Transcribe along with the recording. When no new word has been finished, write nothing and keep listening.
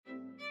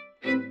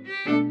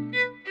So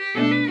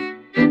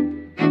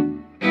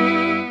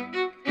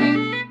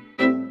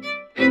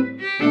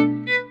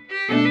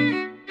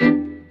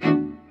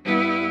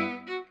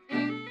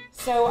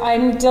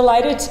I'm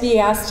delighted to be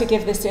asked to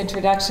give this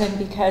introduction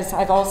because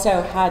I've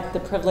also had the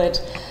privilege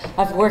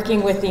of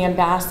working with the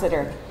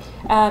ambassador.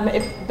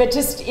 But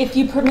just if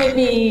you permit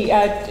me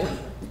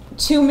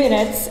 2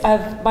 minutes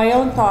of my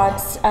own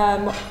thoughts,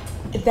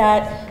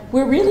 that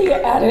we're really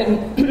at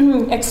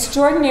an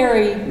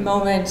extraordinary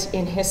moment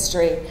in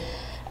history.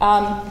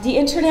 The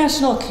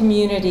international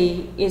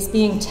community is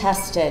being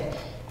tested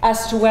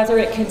as to whether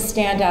it can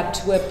stand up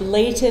to a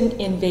blatant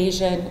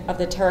invasion of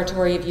the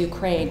territory of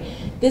Ukraine.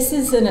 This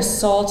is an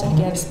assault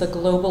against the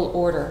global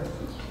order.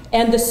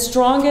 And the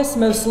strongest,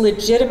 most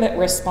legitimate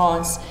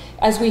response,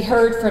 as we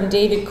heard from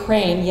David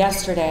Crane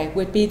yesterday,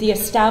 would be the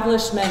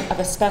establishment of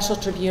a special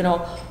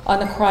tribunal on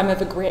the crime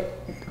of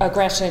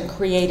aggression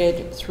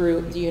created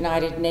through the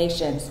United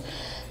Nations.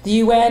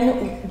 The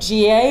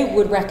UNGA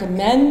would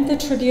recommend the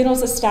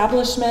tribunal's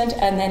establishment,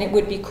 and then it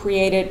would be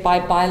created by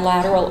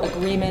bilateral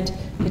agreement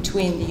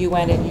between the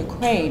UN and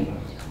Ukraine.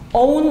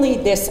 Only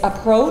this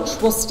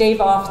approach will stave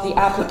off the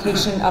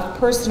application of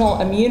personal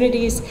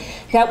immunities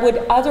that would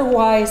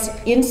otherwise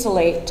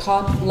insulate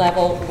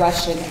top-level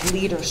Russian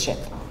leadership.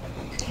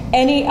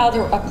 Any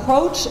other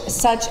approach,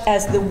 such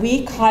as the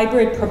weak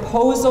hybrid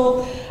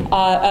proposal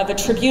of a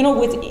tribunal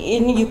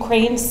within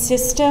Ukraine's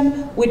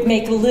system, would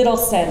make little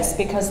sense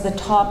because the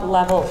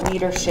top-level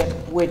leadership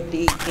would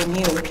be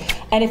immune.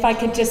 And if I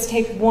could just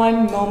take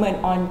one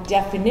moment on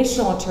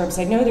definitional terms,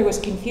 I know there was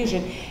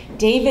confusion.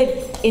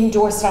 David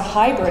endorsed a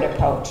hybrid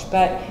approach,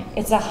 but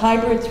it's a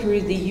hybrid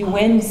through the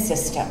UN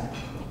system.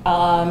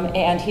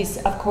 And he's,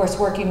 of course,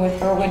 working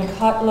with Erwin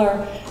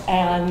Cutler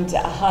and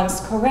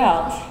Hans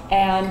Korel,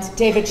 and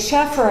David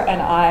Sheffer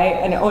and I,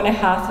 and Ona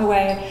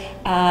Hathaway,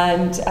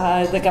 and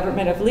the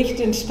government of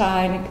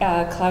Liechtenstein,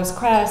 Klaus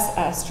Kress,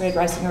 Astrid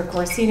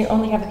Reisinger-Corsini,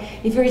 only have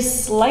a very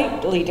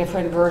slightly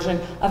different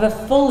version of a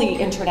fully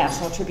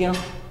international tribunal,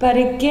 but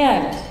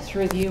again,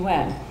 through the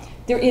UN.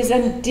 There is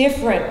a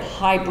different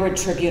hybrid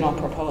tribunal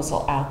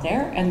proposal out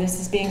there, and this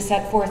is being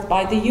set forth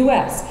by the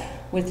US,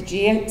 with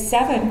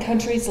G7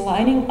 countries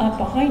lining up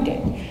behind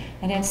it.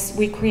 And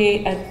we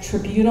create a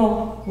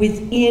tribunal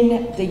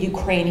within the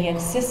Ukrainian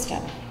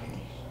system.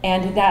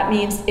 And that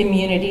means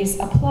immunities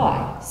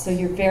apply. So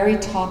your very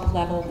top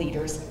level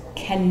leaders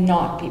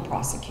cannot be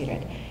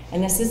prosecuted.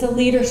 And this is a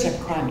leadership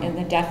crime in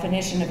the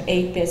definition of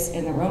 8 bis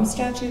in the Rome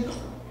Statute.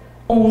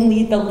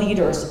 Only the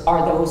leaders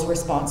are those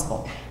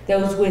responsible,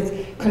 those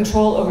with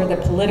control over the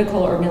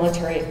political or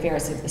military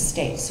affairs of the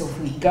state. So if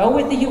we go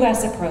with the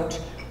US approach,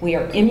 we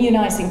are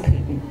immunizing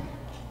Putin.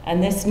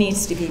 And this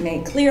needs to be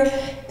made clear.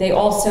 They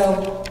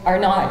also are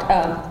not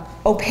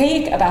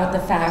opaque about the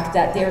fact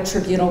that their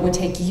tribunal would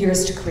take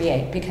years to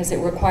create because it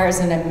requires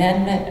an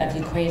amendment of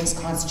Ukraine's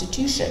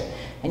constitution.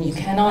 And you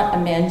cannot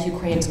amend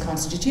Ukraine's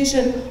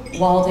constitution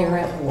while they're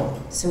at war.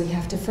 So we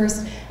have to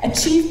first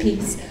achieve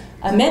peace,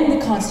 amend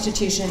the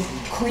constitution,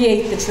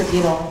 create the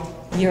tribunal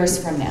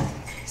years from now.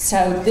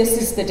 So this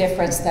is the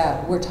difference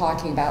that we're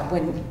talking about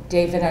when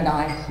David and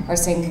I are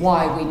saying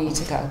why we need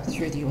to go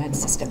through the UN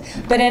system.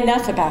 But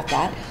enough about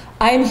that.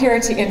 I am here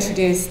to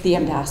introduce the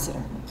ambassador.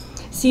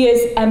 He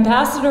is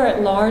ambassador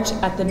at large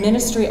at the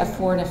Ministry of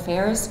Foreign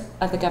Affairs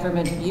of the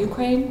government of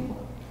Ukraine.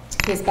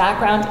 His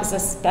background is a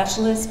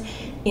specialist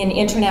in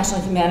international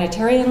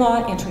humanitarian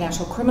law,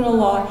 international criminal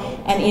law,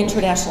 and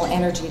international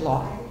energy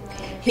law.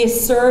 He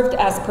has served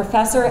as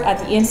professor at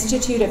the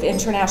Institute of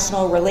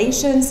International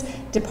Relations,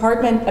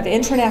 Department of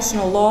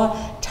International Law,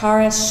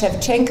 Taras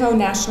Shevchenko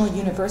National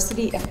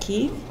University of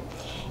Kyiv.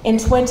 In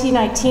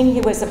 2019, he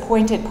was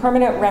appointed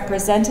permanent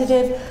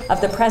representative of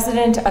the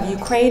President of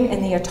Ukraine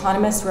in the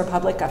Autonomous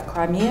Republic of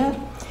Crimea.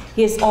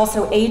 He is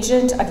also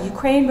agent of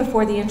Ukraine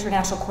before the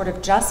International Court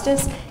of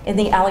Justice in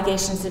the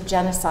allegations of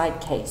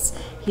genocide case.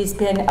 He's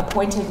been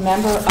appointed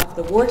member of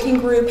the working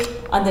group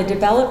on the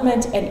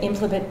development and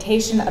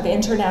implementation of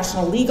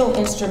international legal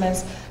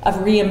instruments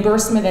of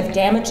reimbursement of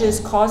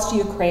damages caused to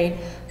Ukraine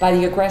by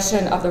the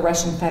aggression of the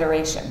Russian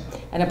Federation,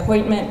 an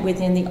appointment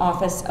within the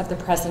office of the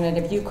President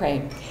of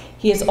Ukraine.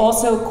 He is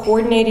also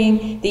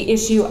coordinating the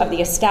issue of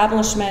the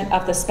establishment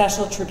of the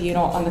Special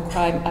Tribunal on the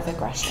Crime of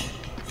Aggression.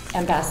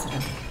 Ambassador.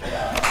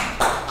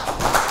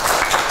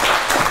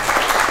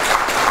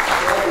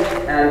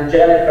 And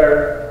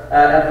Jennifer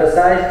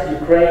emphasized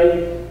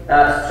Ukraine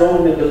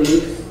strongly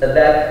believes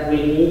that we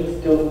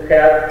need to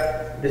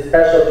have the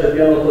Special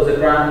Tribunal for the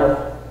crime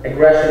of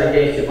aggression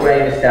against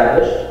Ukraine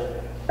established.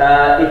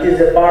 It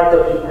is a part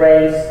of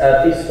Ukraine's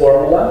peace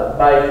formula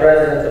by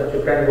President of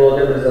Ukraine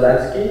Volodymyr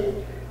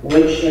Zelensky,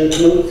 which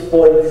includes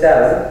point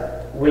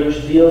 7,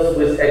 which deals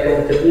with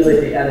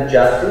accountability and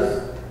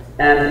justice.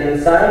 And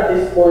inside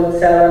this point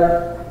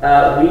 7,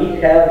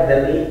 we have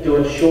the need to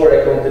ensure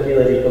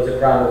accountability for the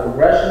crime of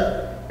aggression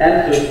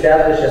and to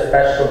establish a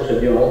special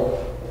tribunal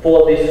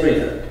for this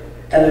reason.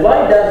 And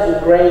why does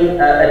Ukraine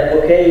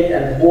advocate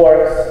and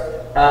works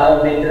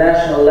on the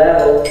international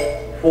level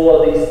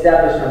for the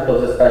establishment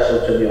of the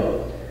special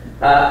tribunal?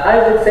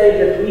 I would say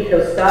that we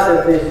have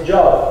started this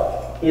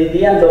job in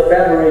the end of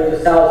February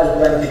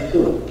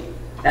 2022,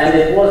 and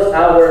it was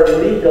our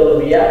legal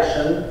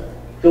reaction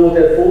to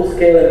the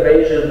full-scale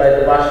invasion by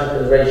the Russian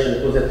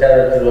Federation to the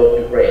territory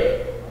of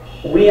Ukraine.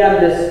 We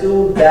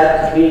understood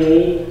that we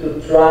need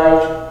to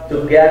try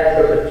to get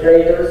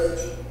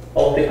perpetrators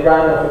of the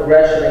crime of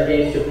aggression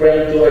against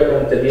Ukraine to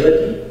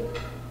accountability,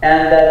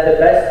 and that the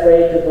best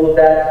way to do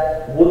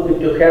that would be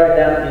to have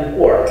them in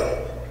court.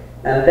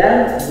 And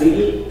then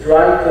we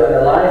tried to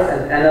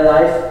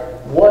analyze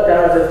what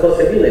are the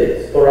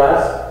possibilities for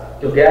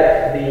us to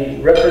get the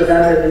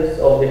representatives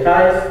of the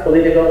highest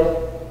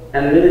political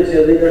and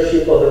military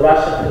leadership of the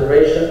Russian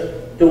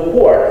Federation to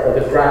court for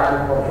the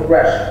crime of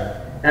aggression.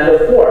 And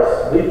of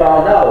course, we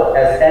found out,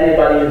 as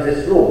anybody in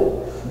this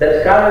room,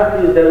 that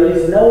currently there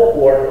is no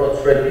court or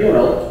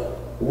tribunal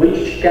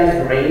which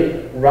can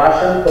bring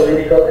Russian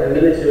political and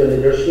military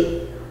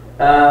leadership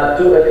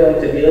to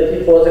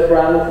accountability for the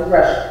crime of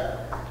aggression.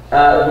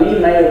 We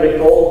may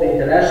recall the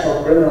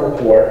International Criminal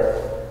Court.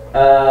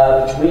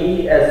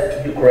 We,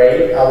 as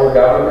Ukraine, our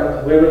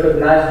government, we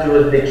recognize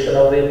jurisdiction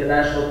of the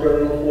International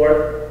Criminal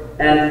Court,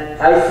 and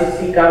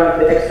ICC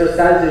currently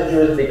exercises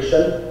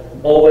jurisdiction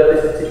over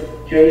the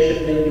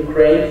situation in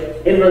Ukraine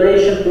in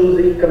relation to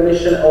the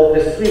commission of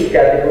the three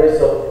categories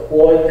of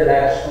four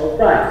international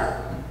crimes: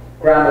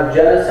 crime of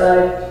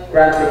genocide,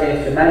 crimes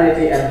against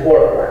humanity, and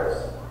war crimes.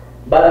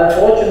 But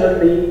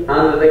unfortunately,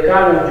 under the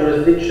current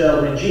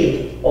jurisdictional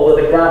regime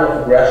over the crime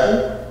of aggression,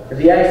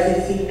 the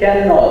ICC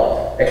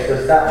cannot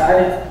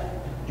exercise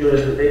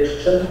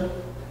jurisdiction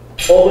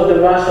over the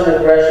Russian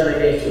aggression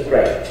against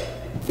Ukraine.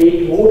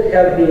 It would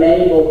have been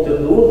able to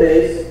do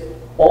this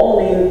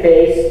only in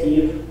case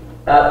if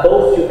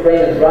both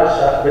Ukraine and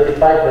Russia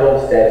ratified their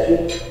own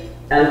statute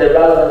and the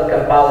relevant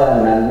Kampala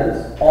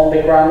amendments on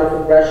the crime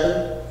of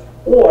aggression,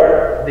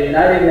 or the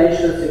United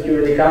Nations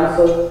Security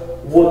Council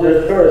would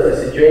refer the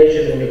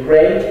situation in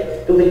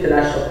Ukraine to the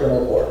International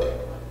Criminal Court.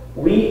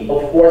 We,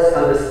 of course,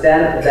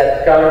 understand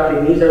that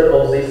currently neither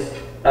of these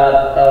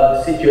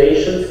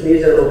situations,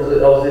 neither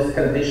of these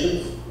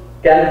conditions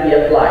can be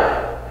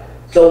applied.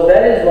 So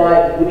that is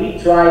why we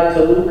try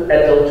to look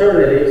at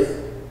alternatives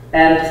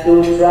and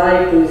to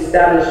try to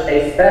establish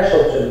a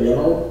special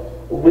tribunal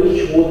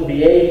which would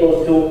be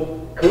able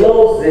to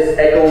close this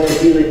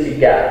accountability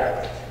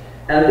gap.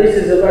 And this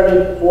is a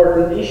very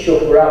important issue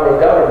for our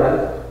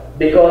government,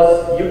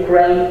 because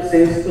Ukraine,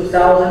 since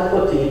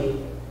 2014,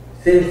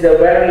 since the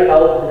very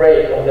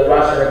outbreak of the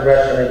Russian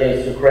aggression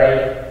against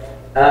Ukraine,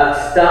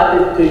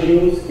 started to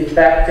use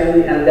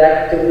effectively and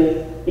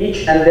actively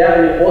each and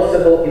every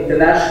possible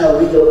international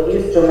legal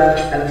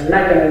instruments and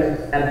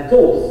mechanisms and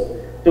tools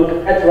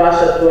to get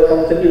Russia to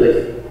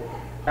accountability.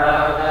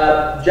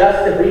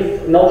 Just a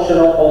brief notion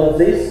on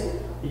this: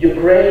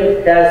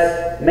 Ukraine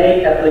has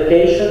made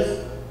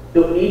applications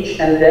to each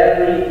and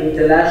every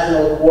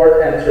international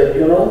court and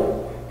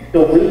tribunal to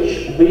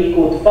which we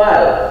could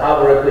file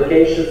our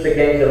applications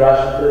against the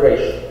Russian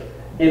Federation.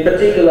 In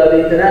particular,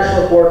 the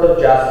International Court of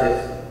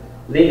Justice,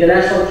 the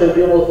International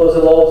Tribunal for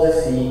the Law of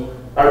the Sea,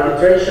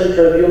 arbitration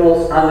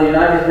tribunals under the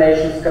United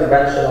Nations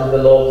Convention on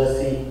the Law of the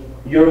Sea,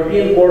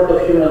 European Court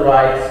of Human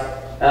Rights,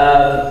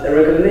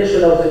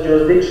 recognition of the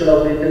jurisdiction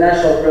of the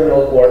International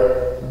Criminal Court.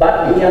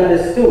 But we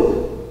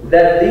understood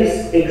that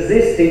these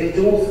existing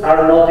tools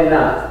are not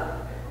enough,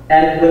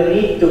 and we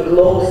need to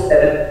close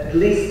at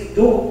least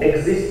two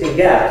existing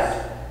gaps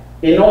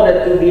in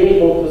order to be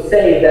able to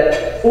say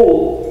that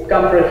full,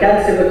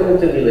 comprehensive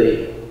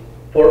accountability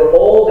for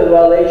all the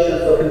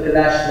violations of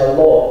international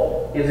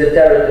law in the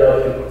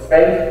territory of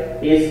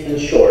Ukraine is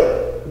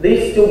ensured.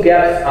 These two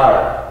gaps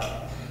are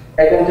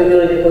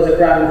accountability for the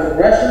crime of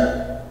aggression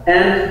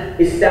and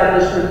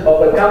establishment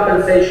of a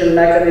compensation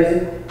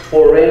mechanism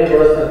for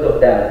reimbursement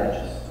of damages.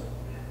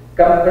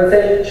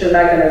 Compensation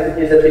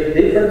mechanism is a bit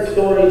different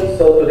story,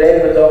 so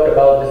today we talk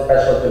about the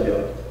special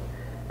tribunal.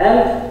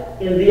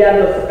 And in the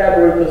end of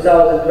February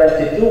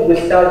 2022, we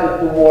started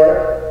to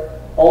work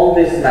on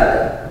this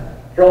matter.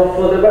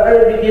 From the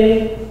very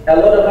beginning, a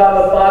lot of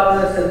our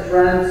partners and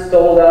friends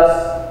told us,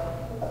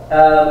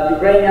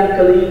 Ukrainian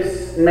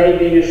colleagues,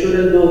 maybe you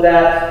shouldn't do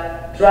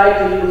that. Try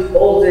to use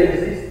all the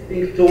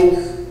existing tools,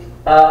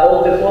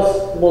 all the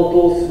possible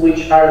tools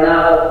which are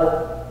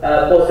now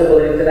possible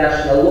in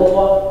international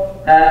law,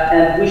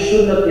 and we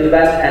should not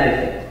invent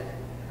anything.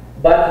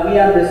 But we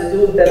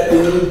understood that we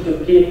need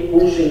to keep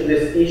pushing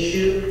this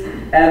issue,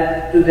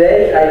 and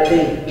today, I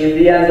think, in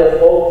the end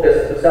of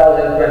August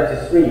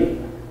 2023,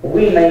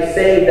 we may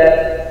say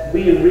that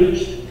we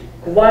reached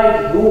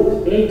quite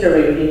good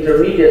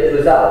intermediate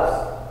results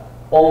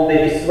on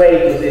this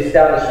way to the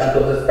establishment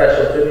of the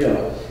special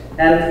tribunal.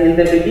 And in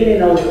the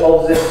beginning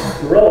of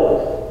this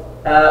road,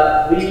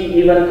 we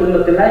even could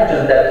not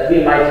imagine that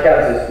we might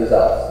have these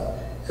results.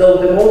 So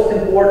the most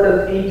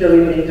important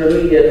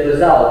intermediate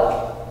result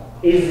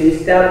is the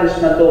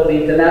establishment of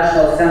the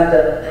International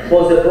Center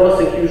for the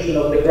Prosecution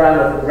of the Crime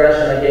of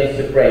Aggression Against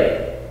Ukraine,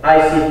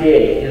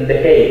 ICPA, in The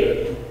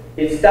Hague.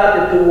 It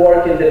started to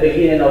work in the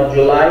beginning of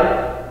July,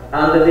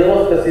 under the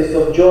auspices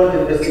of joint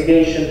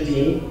investigation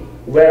team,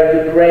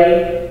 where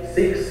Ukraine,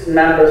 6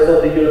 members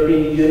of the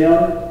European Union,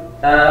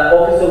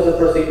 Office of the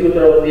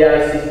Prosecutor of the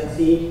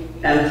ICC,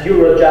 and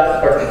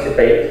Eurojust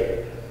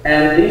participate.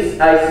 And this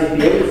ICPA,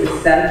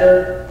 this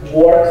center,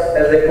 works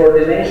as a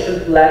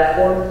coordination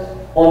platform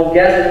on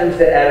gathering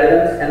the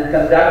evidence and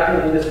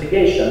conducting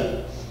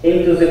investigation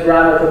into the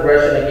crime of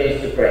aggression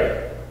against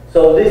Ukraine.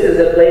 So this is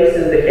a place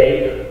in The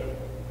Hague,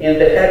 in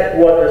the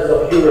headquarters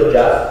of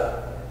Eurojust,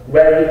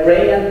 where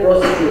Ukrainian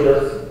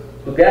prosecutors,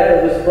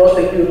 together with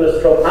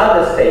prosecutors from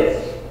other states,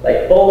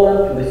 like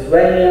Poland,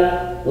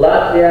 Lithuania,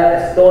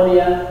 Latvia,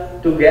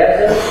 Estonia,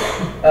 together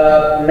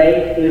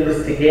make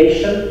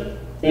investigation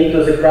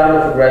into the crime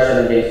of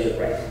aggression against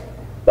Ukraine.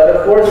 But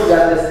of course, we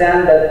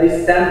understand that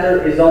this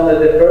center is only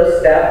the first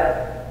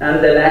step,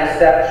 and the next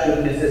step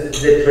should be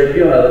the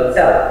tribunal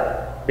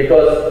itself,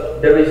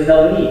 because there is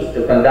no need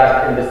to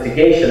conduct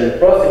investigation and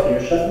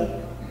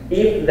prosecution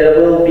if there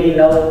will be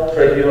no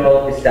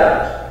tribunal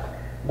established.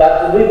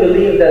 But we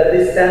believe that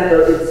this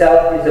center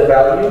itself is a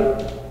value,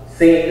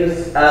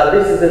 since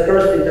this is the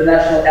first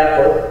international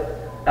effort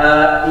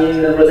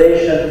in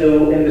relation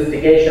to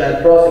investigation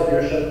and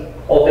prosecution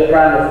of the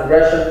crime of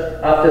aggression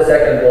after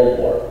Second World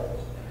War.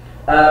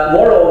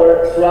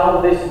 Moreover,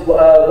 throughout this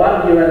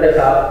 1 year and a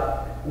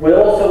half, we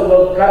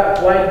also got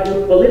quite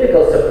good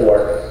political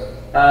support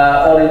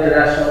on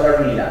international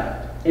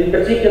arena. In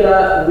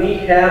particular, we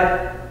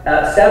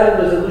have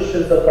 7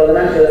 resolutions of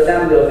Parliamentary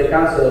Assembly of the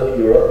Council of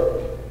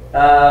Europe,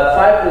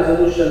 5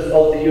 resolutions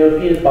of the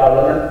European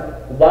Parliament,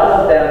 one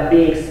of them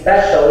being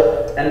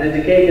special and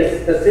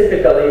dedicated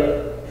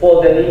specifically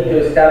for the need to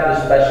establish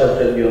special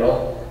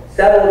tribunal,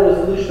 several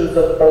resolutions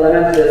of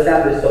Parliamentary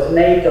Assemblies of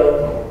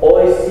NATO,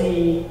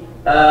 OSCE,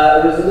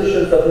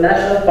 resolutions of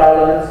national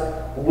parliaments,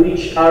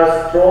 which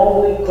are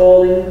strongly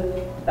calling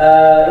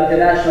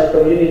international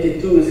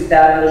community to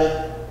establish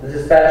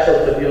the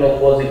special tribunal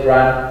for the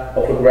crime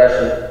of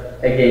aggression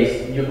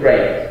against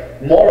Ukraine.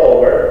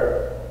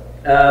 Moreover,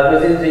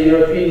 within the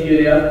European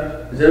Union,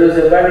 there is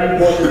a very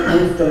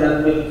important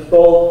instrument which is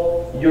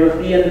called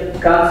European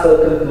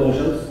Council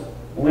conclusions,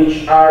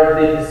 which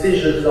are the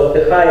decisions of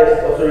the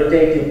highest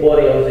authoritative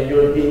body of the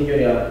European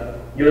Union,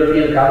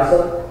 European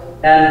Council,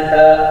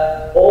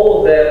 and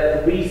all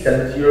the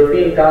recent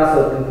European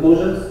Council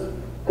conclusions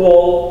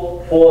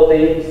call for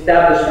the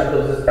establishment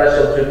of the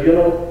special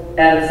tribunal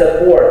and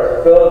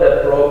support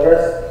further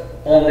progress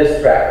on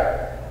this track.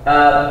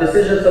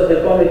 Decisions of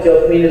the Committee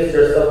of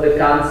Ministers of the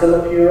Council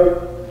of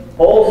Europe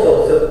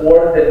also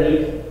support the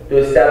need to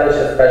establish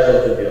a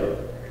special tribunal.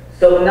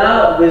 So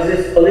now, with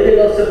this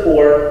political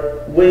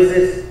support, with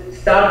this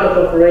start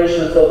of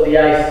operations of the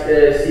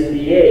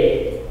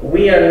ICPA,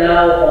 we are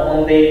now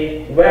on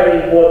the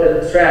very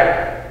important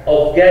track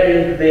of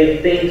getting the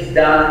things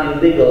done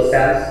in legal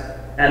sense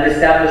and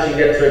establishing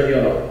a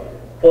tribunal.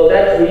 For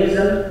that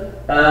reason,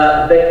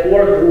 the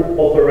core group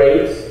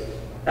operates.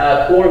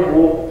 Core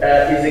group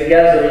is a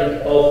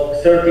gathering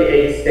of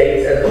 38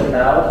 states as of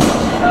now,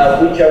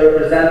 which are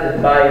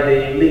represented by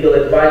the legal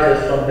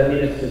advisors from the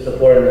Ministries of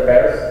Foreign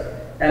Affairs.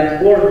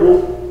 And core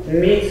group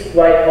meets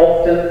quite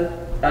often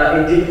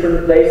in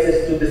different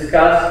places to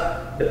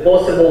discuss the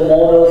possible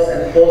models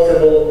and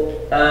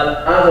possible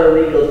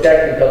other legal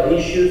technical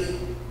issues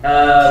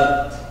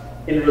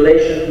in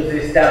relation to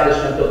the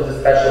establishment of the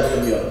special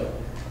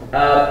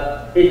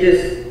tribunal. It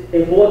is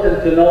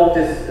important to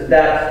notice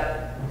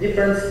that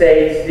different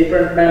states,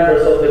 different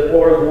members of the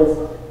core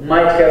group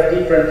might have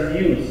different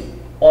views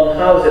on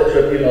how the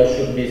tribunal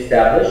should be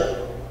established,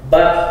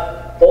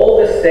 but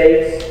all the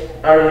states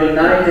are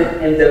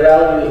united in the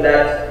value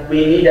that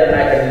we need a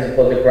mechanism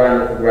for the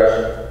crime of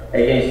aggression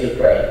against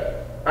Ukraine.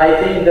 I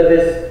think that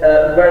is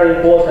a very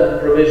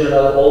important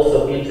provisional,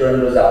 also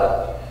interim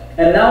result.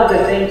 And now the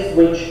things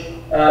which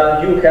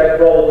you have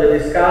probably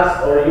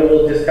discussed, or you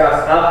will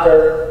discuss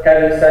after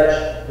having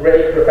such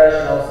great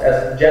professionals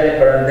as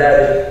Jennifer and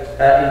David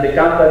in the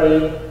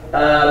company,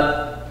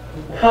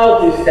 how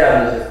to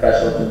establish a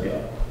special tribunal.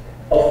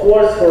 Of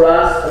course, for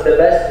us, the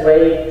best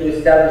way to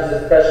establish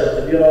a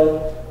special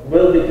tribunal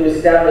will be to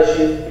establish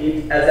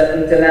it as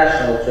an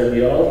international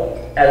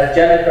tribunal, as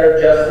Jennifer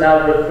just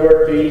now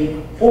referred to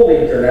it, fully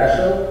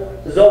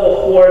international, though of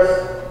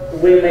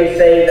course we may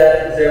say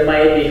that there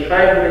might be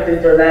hybrid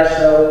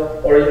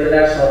international or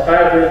international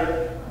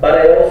hybrid, but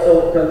I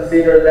also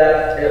consider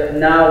that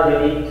now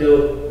we need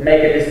to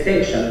make a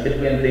distinction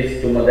between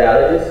these two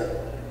modalities.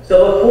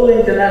 So a full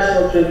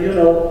international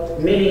tribunal,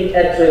 meaning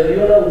a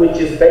tribunal which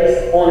is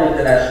based on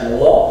international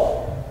law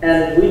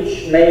and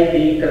which may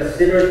be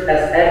considered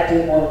as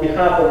acting on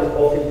behalf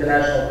of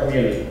international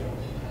community.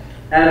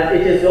 And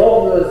it is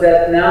obvious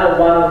that now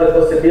one of the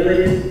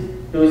possibilities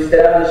to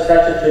establish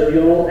such a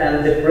tribunal,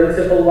 and the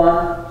principal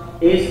one,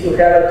 is to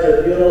have a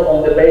tribunal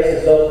on the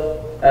basis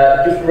of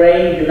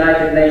Ukraine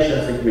United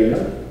Nations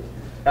Agreement,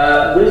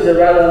 with the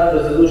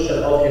relevant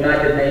resolution of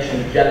United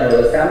Nations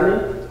General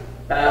Assembly,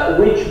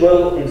 which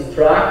will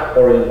instruct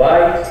or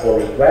invite or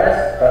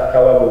request,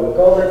 however we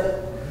call it,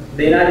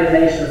 the United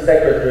Nations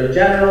Secretary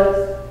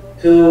General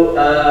to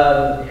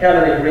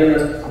have an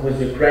agreement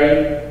with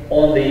Ukraine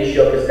on the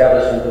issue of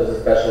establishment of the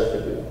special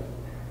tribunal.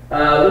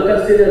 We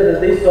consider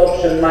that this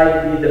option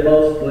might be the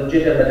most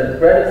legitimate and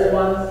credible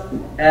one,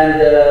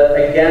 and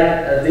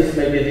again, this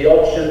may be the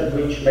option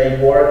which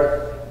may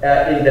work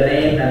in the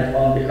name and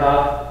on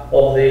behalf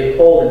of the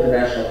whole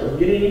international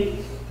community.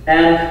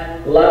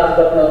 And last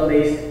but not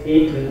least,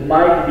 it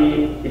might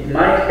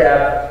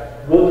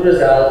have good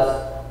results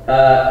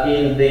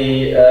in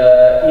the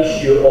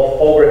issue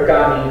of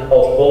overcoming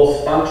of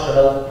both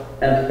functional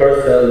and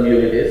personal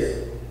immunities.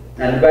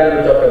 And when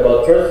we talk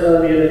about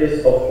personal immunities,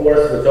 of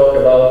course, we talk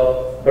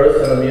about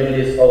personal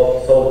immunities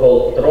of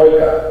so-called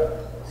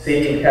troika,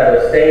 sitting head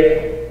of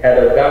state,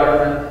 head of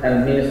government,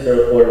 and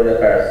minister of foreign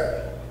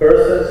affairs.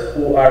 Persons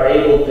who are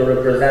able to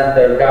represent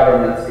their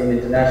governments in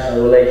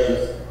international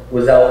relations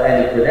without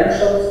any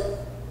credentials,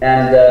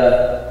 and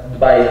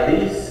by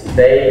this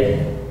they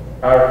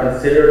are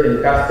considered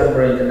in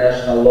customary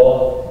international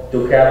law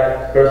to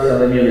have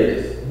personal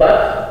immunities.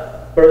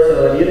 But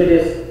personal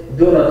immunities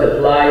do not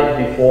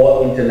apply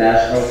before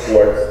international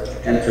courts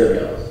and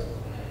tribunals.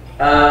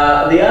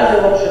 The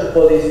other option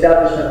for the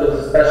establishment of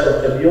the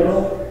special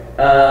tribunal,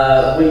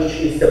 which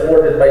is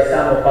supported by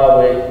some of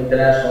our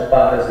international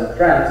partners and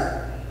friends,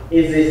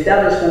 is the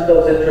establishment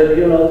of the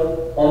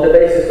tribunal on the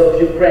basis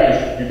of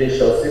Ukraine's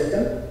judicial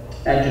system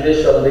and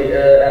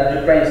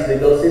Ukraine's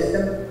legal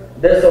system,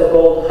 the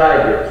so-called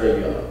hybrid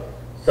tribunal.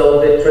 So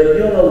the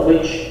tribunal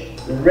which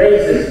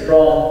raises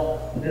from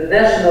the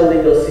national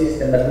legal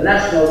system and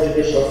national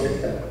judicial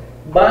system,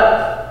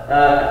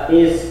 but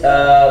is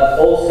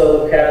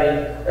also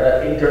having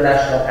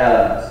international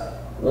elements,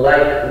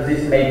 like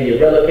this may be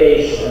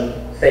relocation,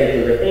 say,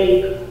 to The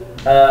Hague,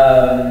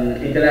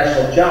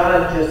 international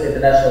judges,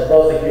 international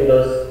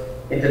prosecutors,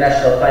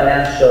 international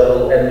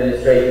financial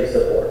administrative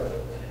support.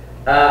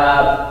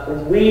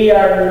 We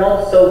are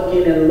not so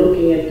keen in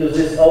looking into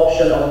this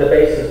option on the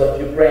basis of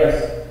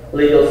Ukraine's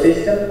legal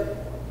system,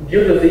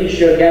 due to the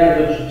issue again,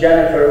 which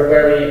Jennifer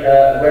very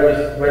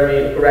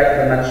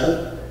correctly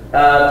mentioned.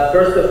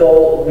 First of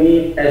all,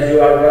 we, as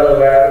you are well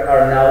aware,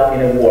 are now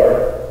in a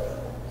war.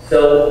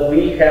 So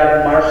we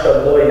have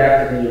martial law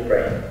enacted in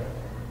Ukraine.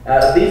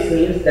 This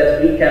means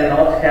that we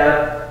cannot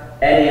have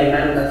any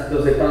amendments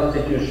to the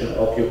constitution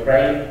of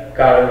Ukraine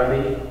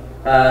currently,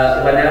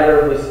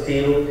 whenever we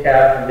still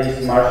have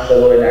this martial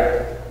law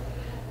enacted.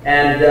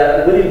 And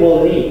we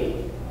will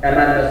need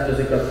amendments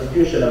to the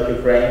constitution of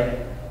Ukraine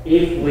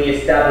if we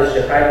establish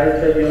a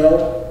hybrid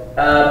tribunal.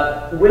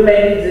 We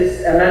may need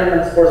these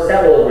amendments for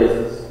several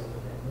reasons,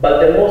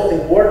 but the most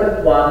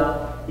important one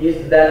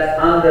is that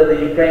under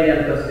the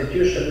Ukrainian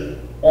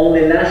constitution,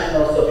 only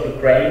nationals of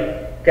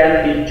Ukraine can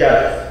be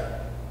judged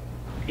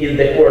in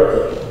the courts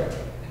of Ukraine.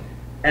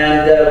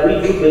 And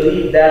we do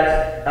believe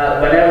that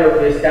whenever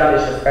we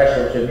establish a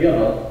special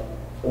tribunal,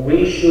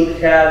 we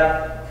should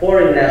have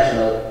foreign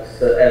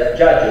nationals as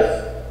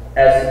judges,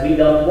 as we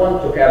don't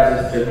want to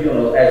have this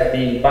tribunal as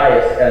being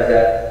biased as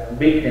a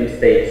victim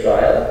state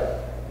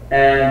trial,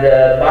 and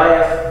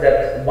biased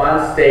that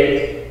one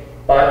state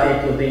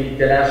party to the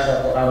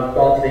international armed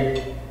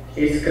conflict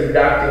is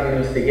conducting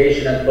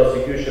investigation and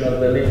prosecution of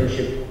the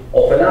leadership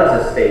of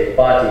another state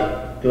party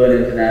to an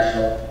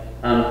international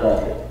armed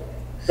conflict.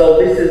 So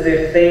this is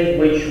the thing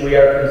which we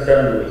are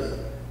concerned with.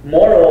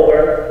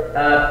 Moreover,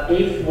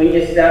 if we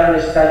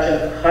establish such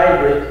a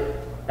hybrid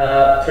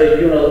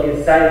tribunal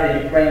inside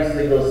the Ukraine's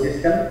legal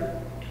system,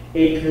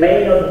 it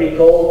may not be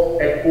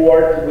called a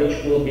court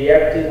which will be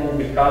acting on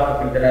behalf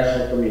of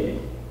international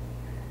community.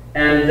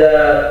 And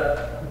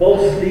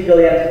both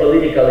legally and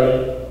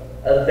politically,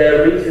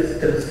 there is this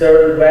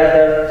concern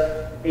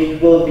whether it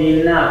will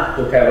be enough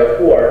to have a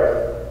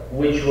court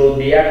which will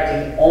be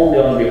acting only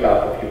on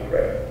behalf of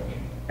Ukraine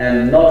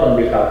and not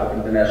on behalf of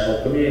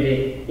international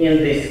community in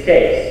this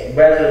case,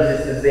 whether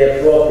this is the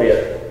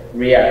appropriate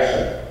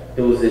reaction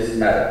to this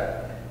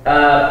matter.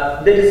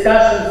 The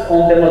discussions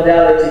on the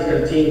modality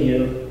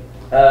continue,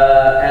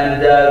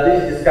 and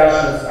these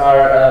discussions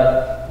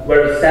are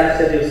very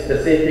sensitive,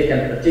 specific,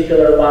 and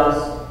particular ones.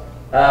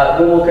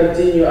 We will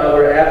continue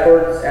our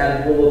efforts,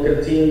 and we will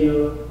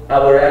continue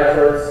our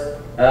efforts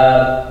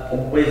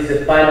with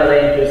the final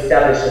aim to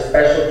establish a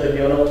special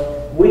tribunal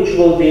which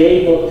will be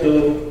able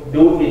to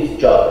do its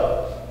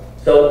job.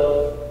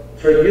 So,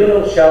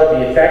 tribunal shall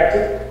be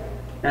effective,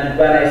 and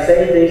when I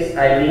say this,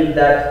 I mean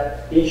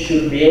that it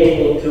should be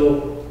able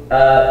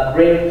to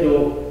bring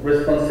to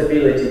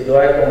responsibility, to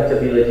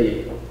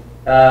accountability,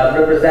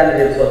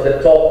 representatives of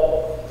the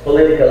top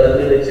political and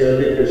military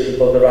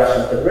leadership of the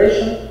Russian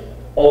Federation,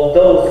 of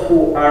those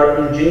who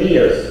are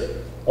engineers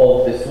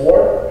of this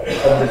war,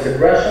 of this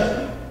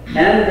aggression,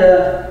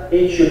 and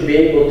it should be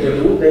able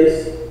to do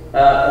this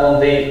on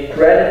the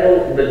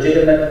credible,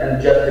 legitimate,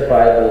 and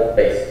justifiable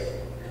basis.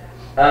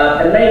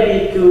 And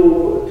maybe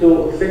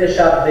to finish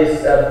up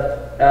this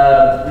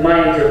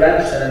my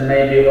intervention, and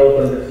maybe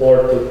open the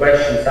floor to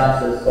questions,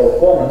 answers, or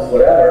comments,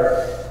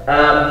 whatever.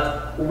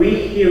 We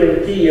here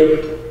in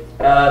Kyiv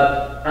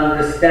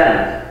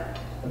understand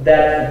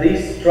that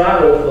this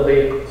struggle for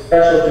the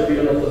special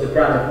tribunal for the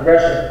crime of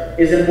aggression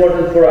is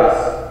important for us,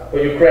 for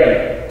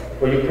Ukraine,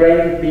 for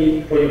Ukrainian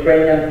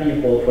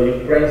people, for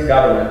Ukraine's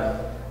government,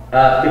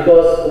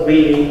 because we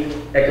need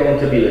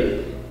accountability.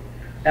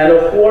 And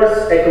of course,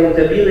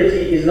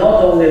 accountability is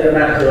not only the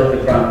matter of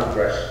the crime of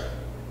aggression.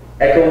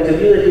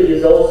 Accountability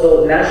is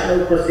also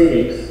national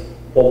proceedings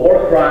for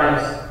war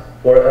crimes,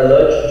 for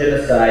alleged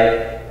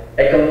genocide.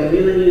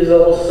 Accountability is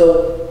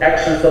also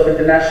actions of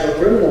International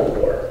Criminal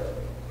Court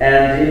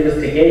and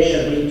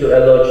investigation into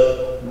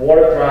alleged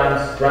war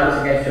crimes, crimes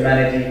against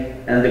humanity,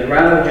 and the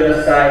crime of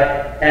genocide.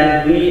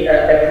 And we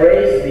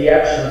appraise the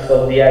actions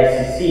of the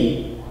ICC,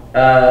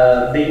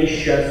 the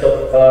issuance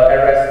of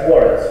arrest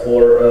warrants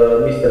for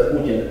Mr.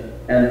 Putin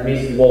and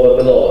Ms.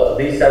 Lvova-Belova.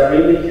 These are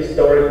really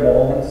historic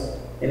moments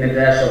in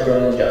international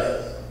criminal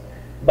justice.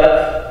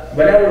 But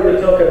whenever we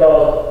talk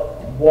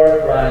about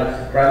war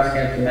crimes, crimes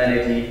against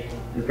humanity,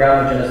 the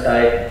crime of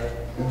genocide,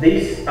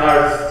 these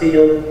are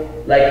still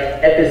like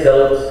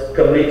episodes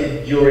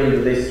committed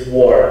during this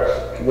war,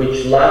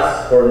 which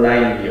lasts for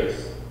 9 years.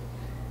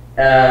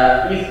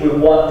 If we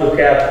want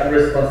to have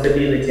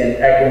responsibility and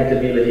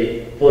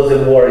accountability for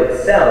the war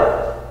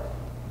itself,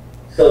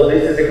 so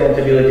this is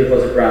accountability for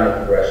the crime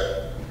of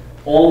aggression.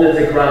 Only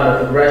the crime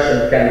of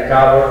aggression can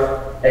cover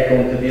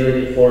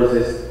accountability for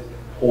this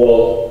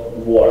whole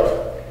war.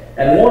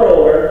 And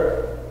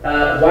moreover,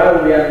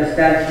 while we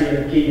understand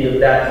here in Kyiv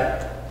that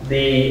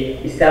the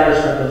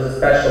establishment of the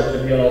special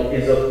tribunal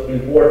is of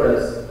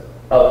importance,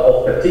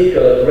 of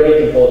particular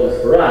great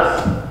importance for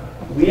us,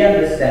 we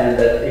understand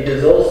that it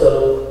is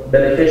also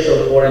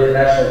beneficial for the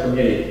international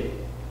community.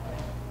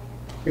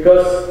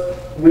 Because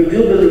we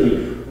do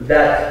believe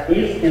that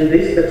if in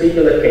this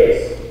particular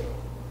case,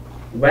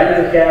 when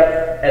we have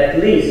at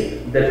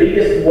least the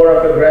biggest war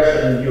of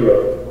aggression in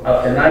Europe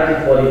after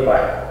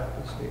 1945,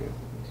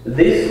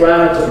 this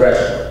crime of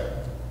aggression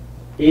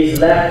is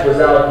left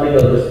without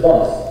legal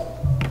response,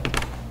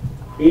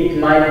 it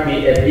might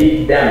be a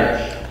big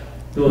damage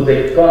to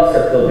the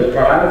concept of the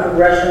crime of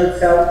aggression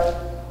itself,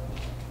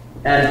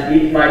 and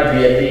it might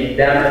be a big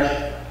damage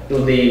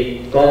to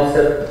the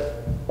concept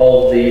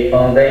of the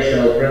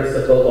foundational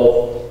principle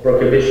of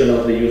prohibition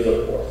of the use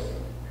of force.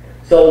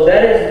 So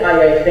that is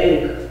why I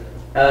think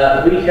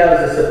we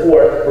have the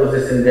support for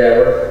this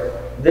endeavor.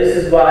 This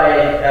is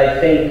why I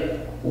think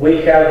we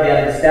have the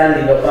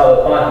understanding of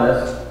our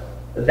partners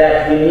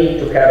that we need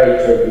to have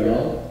a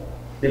tribunal,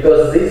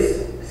 because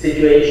this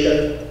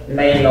situation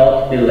may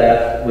not be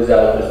left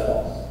without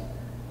response.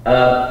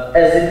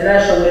 As the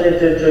International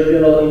Military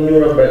Tribunal in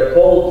Nuremberg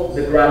called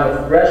the crime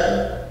of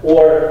aggression,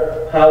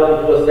 or how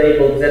it was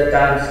labeled that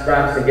times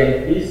crimes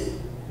against peace,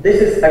 this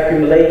is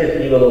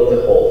accumulated evil of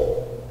the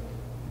whole.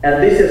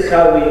 And this is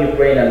how we in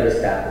Ukraine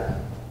understand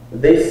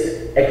it.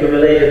 This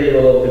accumulated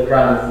evil of the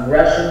crime of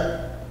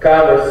aggression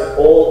covers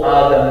all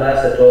other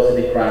mass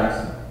atrocity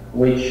crimes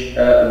which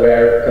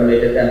were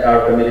committed and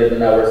are committed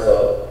in our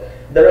soil.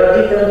 There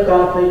are different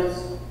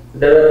conflicts,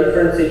 there are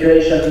different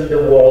situations in the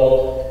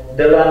world.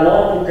 There are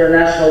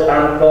non-international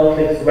armed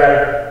conflicts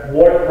where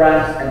war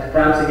crimes and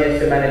crimes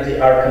against humanity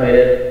are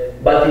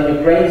committed, but in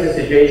Ukraine the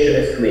situation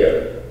is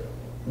clear.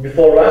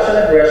 Before Russian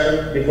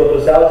aggression, before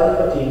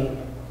 2014,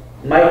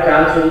 my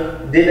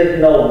country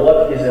didn't know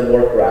what is a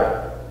war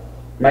crime.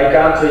 My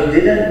country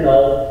didn't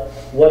know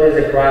what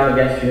is a crime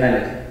against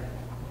humanity.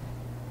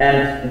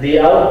 And the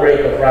outbreak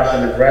of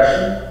Russian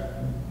aggression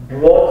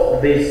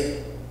brought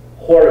these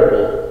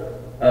horrible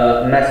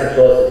mass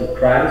atrocity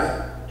crimes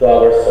to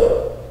our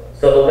soil.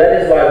 So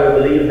that is why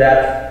we believe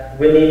that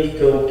we need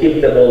to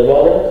keep the ball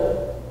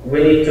rolling.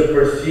 We need to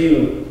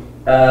pursue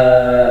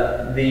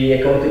the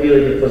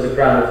accountability for the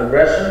crime of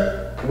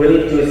aggression. We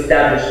need to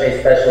establish a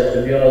special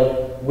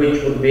tribunal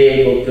which would be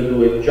able to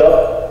do its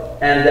job.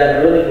 And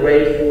I'm really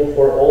grateful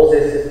for all the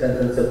assistance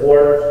and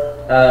support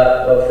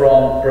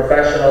from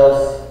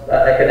professionals,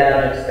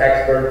 academics,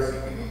 experts,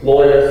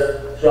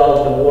 lawyers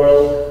throughout the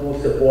world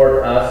who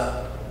support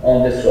us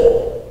on this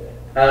role.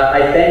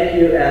 I thank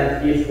you,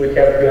 and if we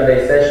have a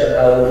Q&A session,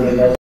 I will be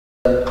most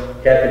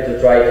happy to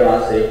try to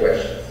answer your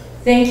questions.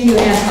 Thank you,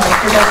 Anton,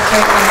 for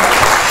that statement.